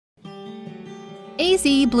AZ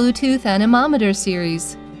Bluetooth Anemometer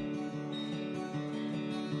Series.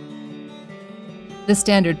 The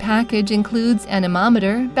standard package includes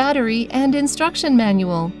anemometer, battery, and instruction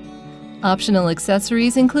manual. Optional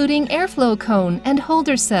accessories including airflow cone and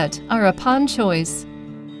holder set are upon choice.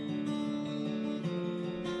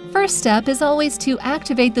 First step is always to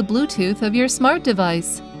activate the Bluetooth of your smart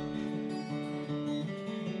device.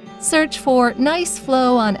 Search for Nice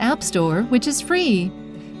Flow on App Store, which is free.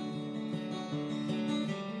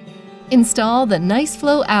 Install the Nice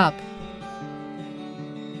Flow app.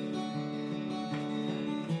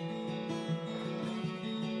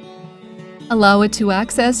 Allow it to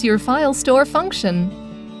access your file store function.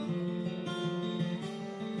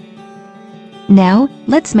 Now,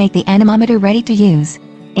 let's make the anemometer ready to use.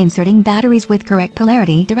 Inserting batteries with correct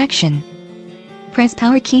polarity direction. Press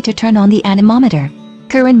power key to turn on the anemometer.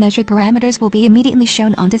 Current measured parameters will be immediately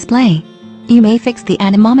shown on display. You may fix the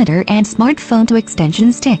anemometer and smartphone to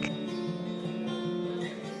extension stick.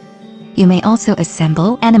 You may also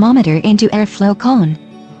assemble anemometer into airflow cone.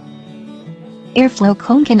 Airflow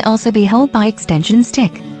cone can also be held by extension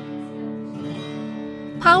stick.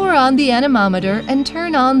 Power on the anemometer and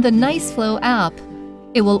turn on the Nice Flow app.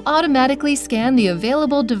 It will automatically scan the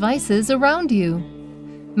available devices around you.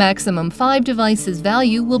 Maximum 5 devices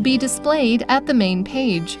value will be displayed at the main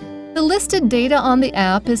page. The listed data on the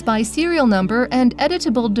app is by serial number and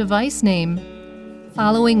editable device name.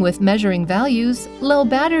 Following with measuring values, low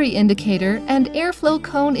battery indicator, and airflow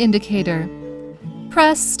cone indicator.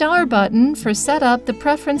 Press star button for setup the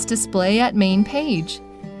preference display at main page.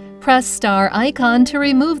 Press star icon to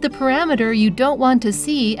remove the parameter you don't want to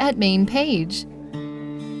see at main page.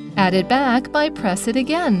 Add it back by press it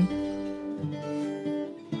again.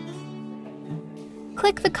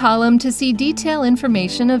 Click the column to see detail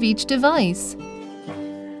information of each device.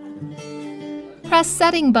 Press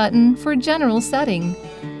Setting button for general setting.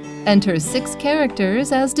 Enter 6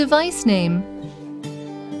 characters as device name.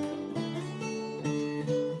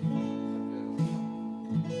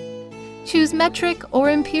 Choose metric or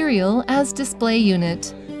imperial as display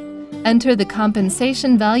unit. Enter the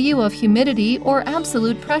compensation value of humidity or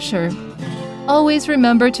absolute pressure. Always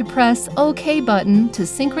remember to press OK button to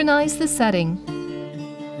synchronize the setting.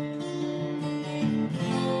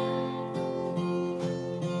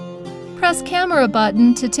 Press camera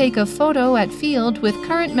button to take a photo at field with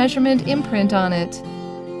current measurement imprint on it.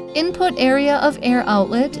 Input area of air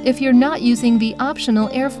outlet if you're not using the optional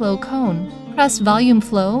airflow cone. Press volume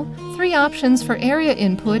flow. 3 options for area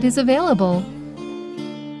input is available.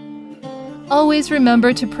 Always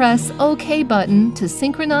remember to press OK button to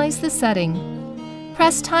synchronize the setting.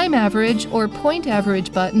 Press time average or point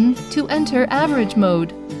average button to enter average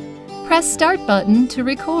mode. Press start button to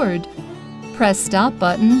record. Press stop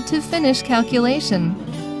button to finish calculation.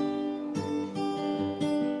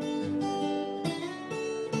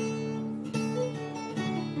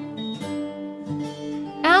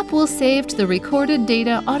 App will save the recorded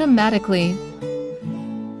data automatically.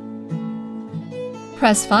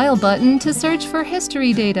 Press File button to search for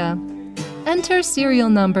history data. Enter serial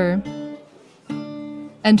number.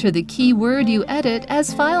 Enter the keyword you edit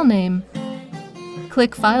as file name.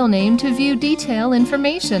 Click File name to view detail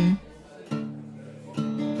information.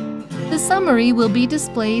 The summary will be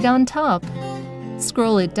displayed on top.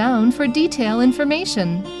 Scroll it down for detail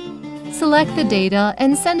information. Select the data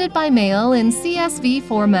and send it by mail in CSV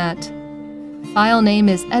format. File name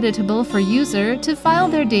is editable for user to file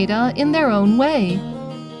their data in their own way.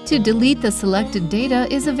 To delete the selected data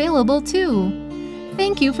is available too.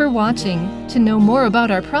 Thank you for watching. To know more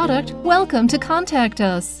about our product, welcome to contact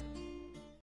us.